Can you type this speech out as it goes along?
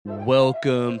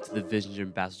Welcome to the Vision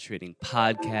Driven Basketball Trading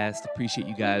Podcast. Appreciate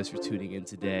you guys for tuning in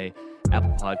today.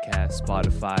 Apple Podcasts,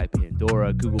 Spotify,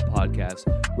 Pandora, Google Podcasts,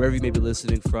 wherever you may be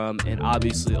listening from. And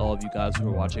obviously, all of you guys who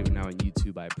are watching now on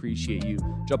YouTube, I appreciate you.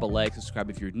 Drop a like,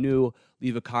 subscribe if you're new,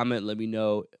 leave a comment, let me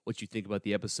know what you think about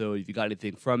the episode. If you got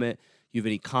anything from it, you have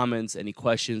any comments, any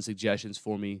questions, suggestions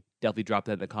for me, definitely drop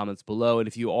that in the comments below. And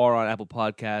if you are on Apple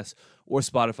Podcasts or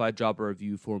Spotify, drop a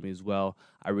review for me as well.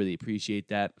 I really appreciate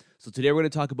that. So today we're going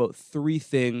to talk about 3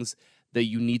 things that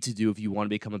you need to do if you want to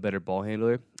become a better ball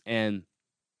handler. And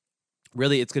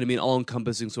really, it's going to be an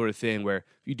all-encompassing sort of thing where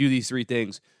if you do these 3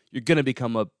 things, you're going to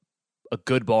become a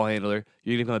good ball handler.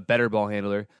 You're going to become a better ball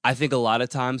handler. I think a lot of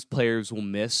times players will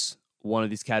miss one of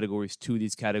these categories, 2 of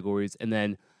these categories, and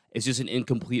then it's just an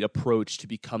incomplete approach to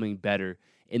becoming better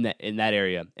in that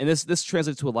area. And this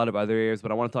translates to a lot of other areas,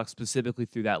 but I want to talk specifically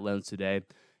through that lens today.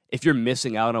 If you're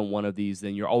missing out on one of these,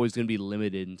 then you're always going to be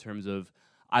limited in terms of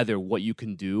either what you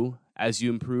can do as you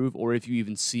improve or if you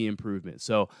even see improvement.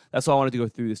 So that's why I wanted to go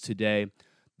through this today.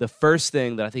 The first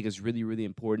thing that I think is really, really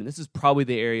important, and this is probably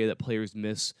the area that players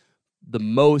miss the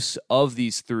most of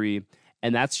these 3,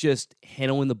 and that's just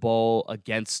handling the ball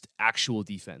against actual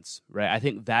defense, right? I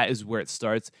think that is where it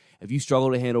starts. If you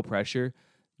struggle to handle pressure,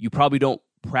 you probably don't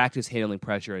practice handling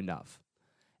pressure enough.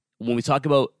 When we talk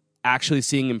about actually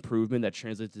seeing improvement that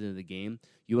translates into the game,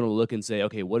 you want to look and say,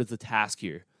 okay, what is the task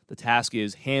here? The task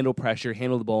is handle pressure,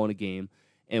 handle the ball in a game,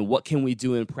 and what can we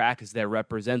do in practice that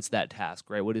represents that task,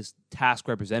 right? What is task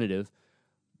representative?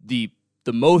 The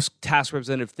most task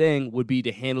representative thing would be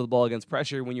to handle the ball against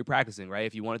pressure when you're practicing, right?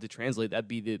 If you wanted to translate, that'd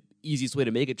be the easiest way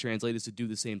to make it translate is to do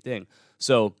the same thing.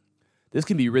 So this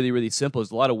can be really, really simple. There's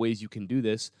a lot of ways you can do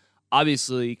this.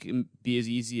 Obviously, it can be as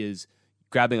easy as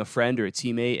grabbing a friend or a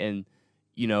teammate and,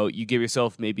 you know, you give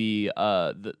yourself maybe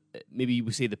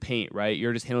we say the paint, right?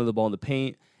 You're just handling the ball in the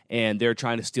paint and they're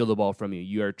trying to steal the ball from you.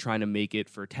 You are trying to make it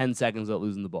for 10 seconds without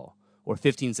losing the ball or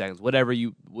 15 seconds, whatever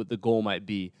what the goal might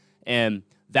be. And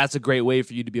that's a great way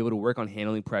for you to be able to work on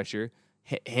handling pressure,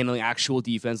 handling actual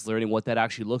defense, learning what that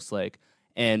actually looks like.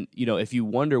 And, you know, if you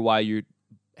wonder why your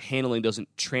handling doesn't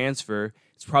transfer,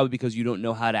 it's probably because you don't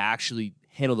know how to actually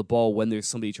handle the ball when there's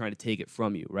somebody trying to take it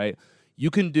from you, right? You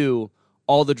can do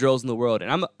all the drills in the world,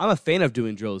 and I'm a fan of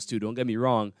doing drills too, don't get me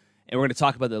wrong, and we're going to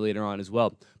talk about that later on as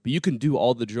well. But you can do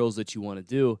all the drills that you want to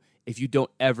do. If you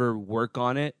don't ever work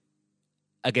on it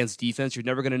against defense, you're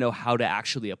never going to know how to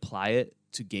actually apply it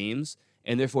to games,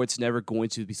 and therefore it's never going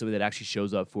to be something that actually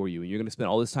shows up for you. And you're going to spend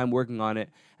all this time working on it,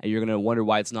 and you're going to wonder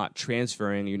why it's not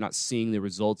transferring, and you're not seeing the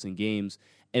results in games.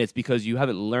 And it's because you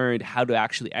haven't learned how to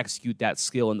actually execute that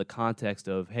skill in the context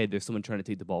of, hey, there's someone trying to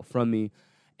take the ball from me,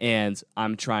 and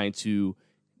I'm trying to,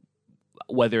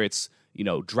 whether it's, you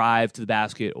know, drive to the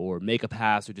basket or make a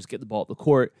pass or just get the ball up the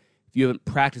court. If you haven't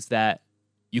practiced that,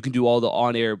 you can do all the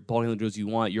on-air ball handling drills you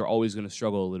want. You're always going to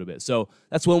struggle a little bit. So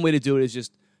that's one way to do it, is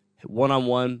just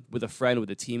one-on-one with a friend, with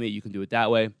a teammate. You can do it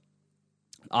that way.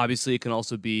 Obviously, it can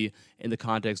also be in the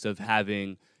context of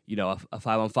having, you know, a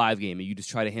 5-on-5 game, and you just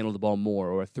try to handle the ball more,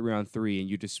 or a 3-on-3, and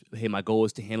you just, hey, my goal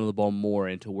is to handle the ball more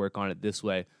and to work on it this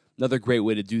way. Another great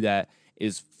way to do that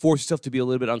is force yourself to be a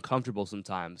little bit uncomfortable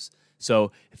sometimes.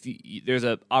 So if there's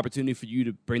an opportunity for you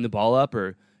to bring the ball up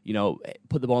or, you know,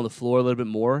 put the ball on the floor a little bit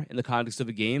more in the context of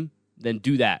a game, then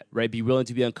do that, right? Be willing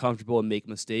to be uncomfortable and make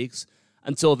mistakes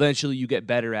until eventually you get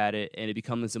better at it and it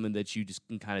becomes something that you just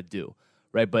can kind of do,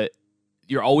 right? But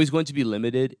you're always going to be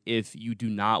limited if you do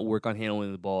not work on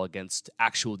handling the ball against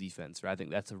actual defense, right? I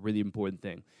think that's a really important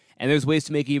thing. And there's ways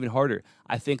to make it even harder.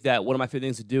 I think that one of my favorite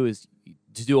things to do is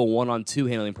to do a 1-on-2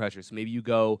 handling pressure. So maybe you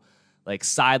go like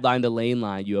sideline to lane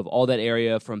line. You have all that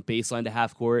area from baseline to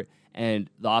half court, and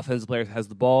the offensive player has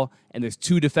the ball, and there's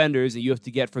 2 defenders, and you have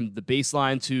to get from the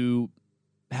baseline to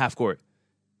half court.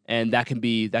 And that can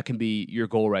be your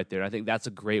goal right there. And I think that's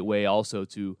a great way also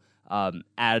to add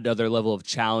another level of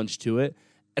challenge to it.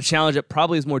 A challenge that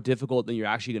probably is more difficult than you're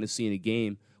actually going to see in a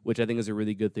game, which I think is a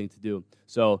really good thing to do.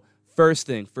 So first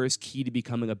key to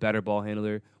becoming a better ball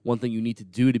handler, one thing you need to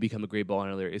do to become a great ball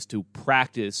handler is to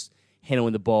practice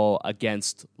handling the ball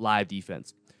against live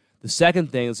defense. The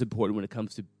second thing that's important when it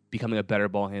comes to becoming a better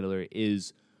ball handler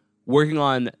is working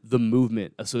on the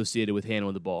movement associated with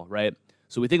handling the ball, right?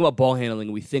 So we think about ball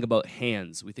handling, we think about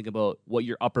hands, we think about what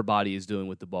your upper body is doing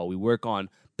with the ball. We work on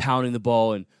pounding the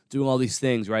ball and doing all these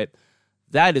things, right?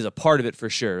 That is a part of it for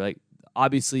sure. Like,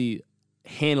 obviously,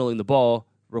 handling the ball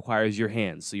requires your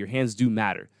hands, so your hands do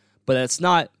matter. But that's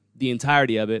not the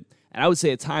entirety of it, and I would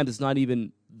say at times it's not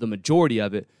even the majority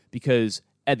of it, because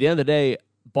at the end of the day,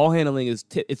 ball handling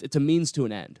it's a means to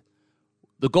an end.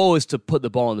 The goal is to put the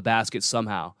ball in the basket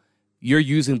somehow. You're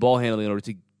using ball handling in order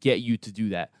to get you to do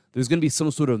that. There's going to be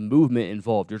some sort of movement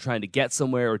involved. You're trying to get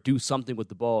somewhere or do something with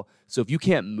the ball. So if you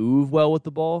can't move well with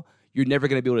the ball, you're never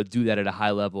going to be able to do that at a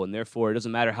high level. And therefore, it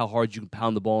doesn't matter how hard you can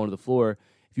pound the ball onto the floor.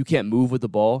 If you can't move with the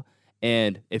ball,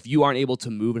 and if you aren't able to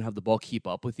move and have the ball keep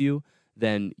up with you,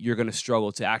 then you're going to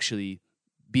struggle to actually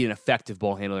be an effective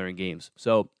ball handler in games.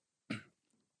 So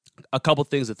a couple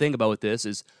things to think about with this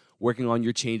is working on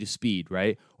your change of speed,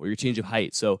 right? Or your change of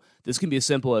height. So this can be as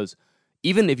simple as,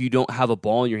 even if you don't have a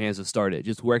ball in your hands to start it,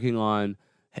 just working on,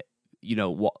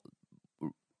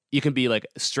 you can be like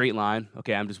a straight line.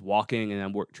 Okay, I'm just walking and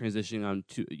I'm transitioning on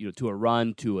to a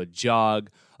run, to a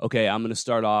jog. Okay, I'm going to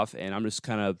start off and I'm going to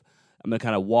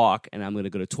kind of walk and I'm going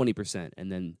to go to 20%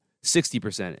 and then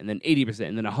 60% and then 80%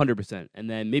 and then 100%. And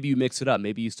then maybe you mix it up.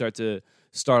 Maybe you start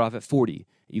off at 40.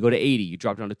 You go to 80, you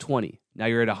drop down to 20. Now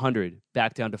you're at 100,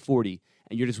 back down to 40.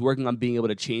 And you're just working on being able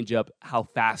to change up how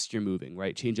fast you're moving,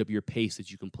 right? Change up your pace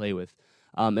that you can play with.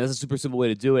 And that's a super simple way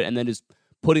to do it. And then just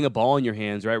putting a ball in your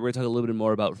hands, right? We're going to talk a little bit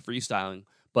more about freestyling,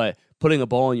 but putting a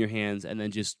ball in your hands and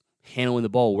then just handling the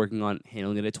ball, working on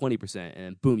handling it at 20%. And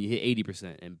then boom, you hit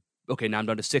 80%. And okay, now I'm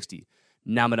down to 60.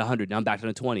 Now I'm at 100. Now I'm back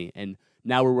down to 20. And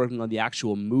now we're working on the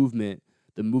actual movement,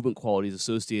 the movement qualities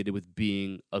associated with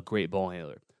being a great ball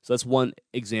handler. So that's one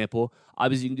example.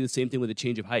 Obviously, you can do the same thing with a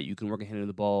change of height. You can work on handling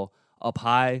the ball up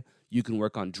high. You can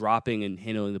work on dropping and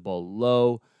handling the ball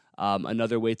low.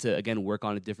 Another way to, again, work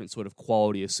on a different sort of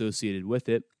quality associated with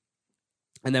it.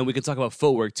 And then we can talk about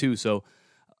footwork too. So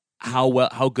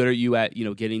how good are you at,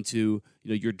 getting to,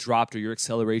 your dropped or your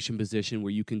acceleration position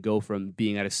where you can go from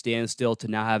being at a standstill to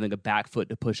now having a back foot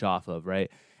to push off of, right?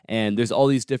 And there's all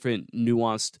these different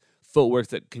nuanced footwork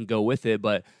that can go with it,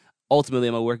 but ultimately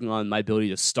I'm working on my ability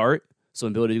to start, so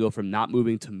my ability to go from not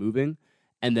moving to moving,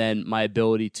 and then my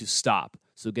ability to stop,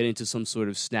 so getting to some sort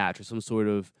of snatch or some sort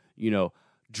of,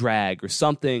 drag or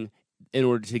something in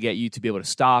order to get you to be able to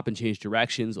stop and change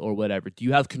directions or whatever. Do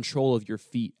you have control of your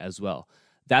feet as well?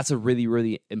 That's a really,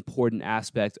 really important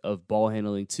aspect of ball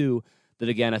handling too, that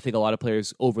again, I think a lot of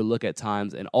players overlook at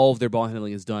times, and all of their ball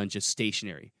handling is done just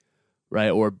stationary, right?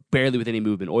 Or barely with any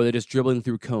movement, or they're just dribbling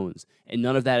through cones. And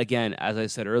none of that, again, as I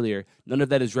said earlier, none of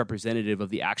that is representative of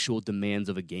the actual demands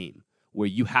of a game, where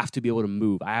you have to be able to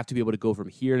move. I have to be able to go from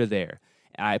here to there.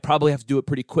 And I probably have to do it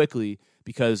pretty quickly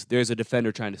because there's a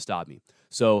defender trying to stop me.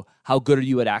 So how good are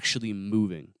you at actually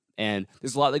moving? And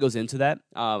there's a lot that goes into that.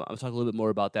 I'll talk a little bit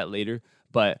more about that later.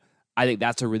 But I think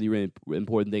that's a really, really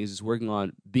important thing, is just working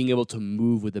on being able to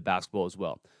move with the basketball as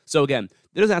well. So again,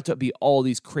 there doesn't have to be all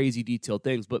these crazy detailed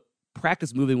things, but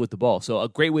practice moving with the ball. So a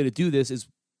great way to do this is,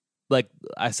 like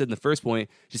I said in the first point,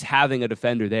 just having a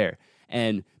defender there.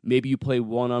 And maybe you play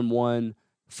one-on-one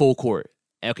full court.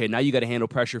 Okay, now you got to handle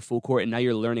pressure full court, and now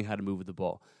you're learning how to move with the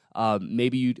ball.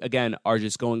 Maybe you, again, are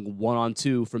just going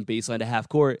one-on-two from baseline to half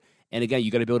court, and again,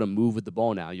 you got to be able to move with the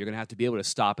ball now. You're going to have to be able to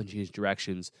stop and change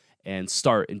directions and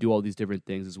start and do all these different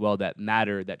things as well that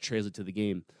matter, that translate to the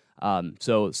game.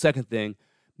 So second thing,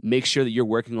 make sure that you're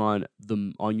working on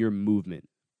your movement.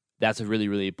 That's a really,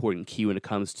 really important key when it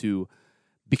comes to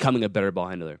becoming a better ball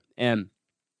handler. And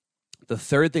the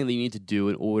third thing that you need to do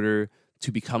in order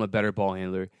to become a better ball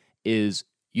handler is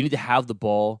you need to have the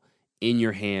ball in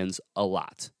your hands a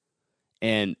lot.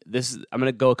 And I'm going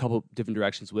to go a couple different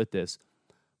directions with this.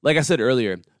 Like I said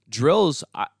earlier, drills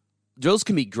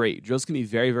can be great. Drills can be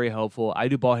very, very helpful. I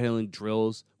do ball handling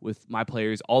drills with my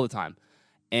players all the time.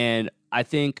 And I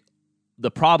think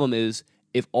the problem is,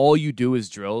 if all you do is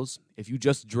drills, if you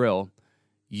just drill,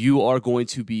 you are going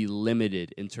to be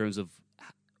limited in terms of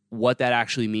what that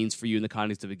actually means for you in the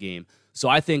context of a game. So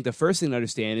I think the first thing to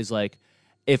understand is, like,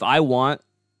 if I want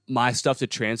my stuff to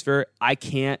transfer, I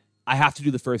have to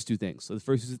do the first two things. So the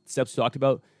first two steps we talked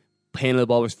about, handling the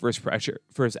ball with first pressure,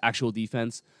 first actual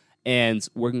defense, and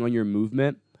working on your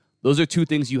movement. Those are two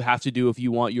things you have to do if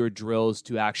you want your drills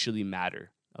to actually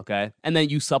matter, okay? And then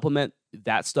you supplement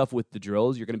that stuff with the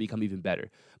drills, you're going to become even better.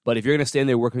 But if you're going to stand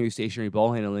there working on your stationary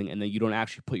ball handling and then you don't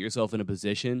actually put yourself in a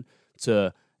position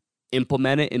to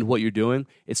implement it in what you're doing,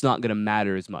 it's not going to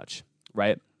matter as much,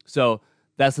 right? So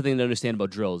that's the thing to understand about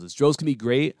drills, is drills can be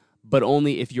great, but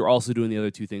only if you're also doing the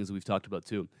other two things that we've talked about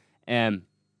too. And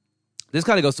this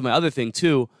kind of goes to my other thing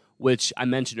too, which I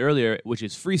mentioned earlier, which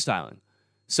is freestyling.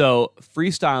 So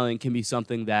freestyling can be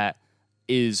something that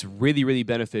is really, really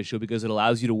beneficial because it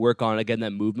allows you to work on, again,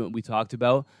 that movement we talked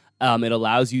about. It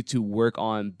allows you to work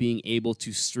on being able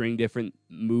to string different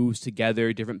moves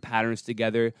together, different patterns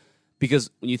together. Because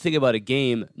when you think about a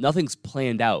game, nothing's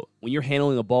planned out. When you're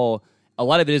handling a ball, a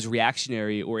lot of it is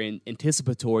reactionary or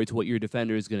anticipatory to what your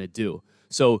defender is going to do.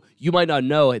 So you might not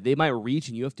know, they might reach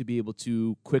and you have to be able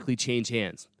to quickly change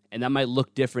hands. And that might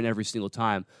look different every single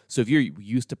time. So if you're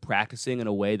used to practicing in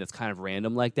a way that's kind of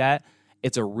random like that,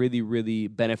 it's a really, really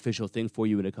beneficial thing for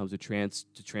you when it comes to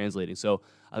translating. So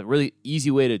a really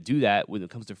easy way to do that when it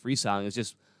comes to freestyling is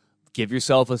just give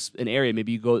yourself an area.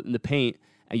 Maybe you go in the paint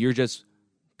and you're just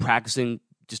practicing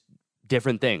just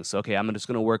different things. So, okay, I'm just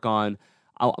going to work on,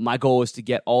 my goal is to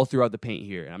get all throughout the paint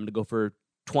here. And I'm going to go for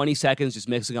 20 seconds just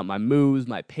mixing up my moves,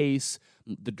 my pace,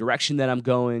 the direction that I'm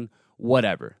going,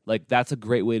 whatever. Like, that's a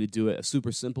great way to do it, a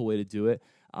super simple way to do it.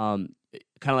 Kind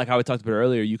of like how we talked about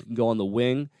earlier, you can go on the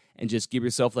wing and just give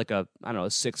yourself like a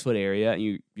 6-foot area, and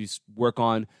you just work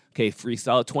on, okay,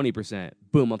 freestyle at 20%,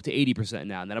 boom, up to 80%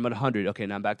 now, and then I'm at 100, okay,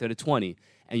 now I'm back down to 20,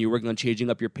 and you're working on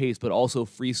changing up your pace, but also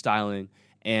freestyling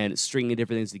and stringing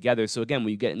different things together. So again,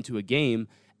 when you get into a game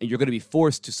and you're going to be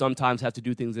forced to sometimes have to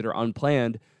do things that are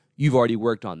unplanned, you've already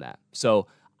worked on that. So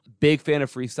big fan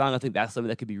of freestyling. I think that's something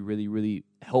that could be really, really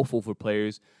helpful for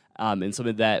players, and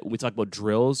something that when we talk about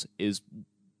drills is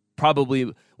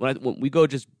probably, when we go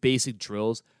just basic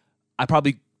drills, I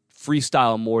probably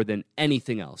freestyle more than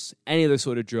anything else, any other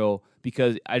sort of drill,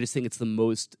 because I just think it's the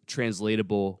most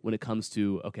translatable when it comes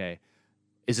to, okay,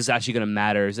 is this actually going to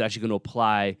matter? Is it actually going to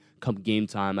apply come game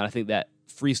time? And I think that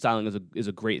freestyling is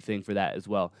a great thing for that as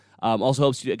well. Also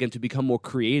helps you, again, to become more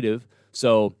creative.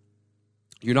 So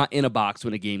you're not in a box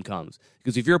when a game comes.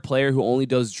 Because if you're a player who only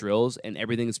does drills and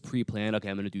everything is pre-planned, okay,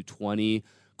 I'm going to do 20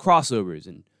 crossovers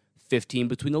and 15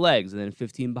 between the legs, and then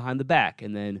 15 behind the back,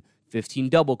 and then 15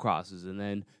 double crosses, and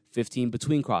then 15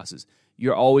 between crosses,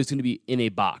 you're always going to be in a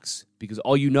box because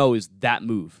all you know is that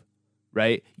move,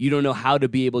 right? You don't know how to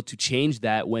be able to change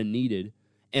that when needed,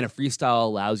 and a freestyle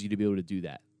allows you to be able to do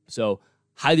that. So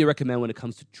highly recommend when it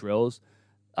comes to drills,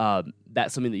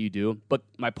 that's something that you do. But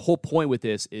my whole point with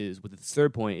this is, with the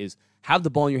third point, is have the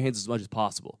ball in your hands as much as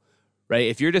possible, right?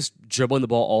 If you're just dribbling the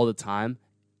ball all the time,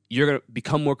 you're going to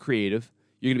become more creative.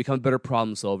 You're going to become a better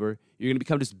problem solver. You're going to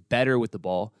become just better with the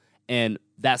ball, and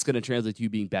that's going to translate to you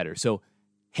being better. So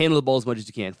handle the ball as much as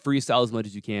you can, freestyle as much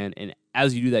as you can, and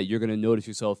as you do that, you're going to notice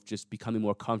yourself just becoming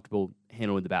more comfortable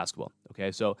handling the basketball,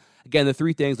 okay? So, again, the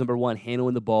three things: number one,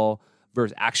 handling the ball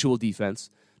versus actual defense;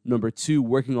 number two,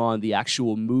 working on the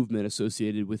actual movement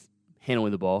associated with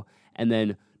handling the ball; and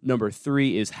then number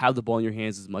three is have the ball in your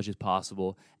hands as much as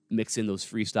possible, mix in those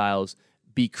freestyles,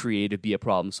 be creative, be a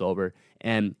problem solver.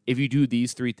 And if you do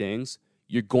these three things,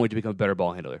 you're going to become a better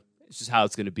ball handler. It's just how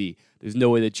it's going to be. There's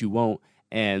no way that you won't.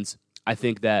 And I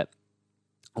think that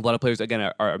a lot of players,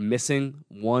 again, are missing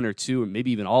one or two or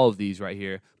maybe even all of these right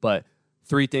here. But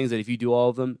three things that if you do all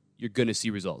of them, you're going to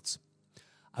see results.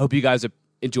 I hope you guys have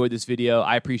enjoyed this video.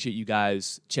 I appreciate you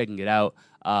guys checking it out.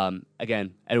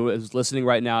 Again, anyone who's listening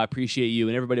right now, I appreciate you.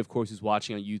 And everybody, of course, who's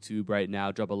watching on YouTube right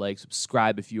now, drop a like,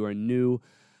 subscribe if you are new.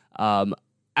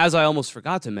 As I almost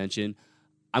forgot to mention,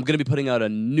 I'm going to be putting out a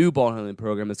new ball handling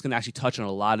program that's going to actually touch on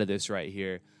a lot of this right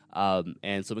here.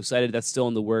 And so I'm excited. That's still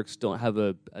in the works. Don't have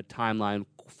a timeline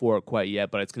for it quite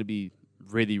yet, but it's going to be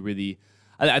really, really,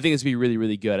 I think it's going to be really,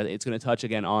 really good. It's going to touch,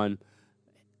 again, on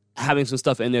having some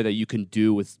stuff in there that you can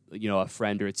do with, a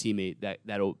friend or a teammate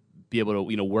that'll be able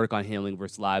to, work on handling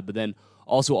versus live, but then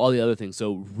also all the other things.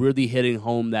 So really hitting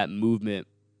home that movement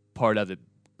part of it,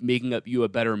 making up you a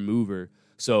better mover.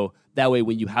 So that way,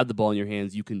 when you have the ball in your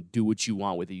hands, you can do what you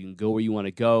want with it. You can go where you want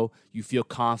to go. You feel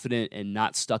confident and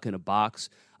not stuck in a box.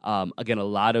 Again, a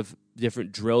lot of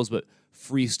different drills, but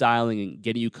freestyling and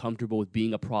getting you comfortable with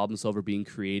being a problem solver, being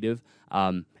creative.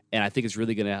 And I think it's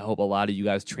really going to help a lot of you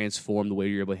guys transform the way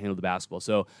you're able to handle the basketball.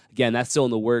 So, again, that's still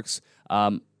in the works.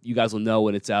 You guys will know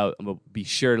when it's out. I'm going to be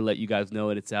sure to let you guys know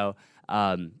when it's out.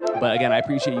 But, again, I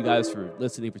appreciate you guys for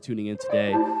listening, for tuning in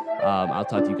today. I'll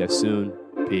talk to you guys soon.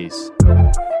 Peace.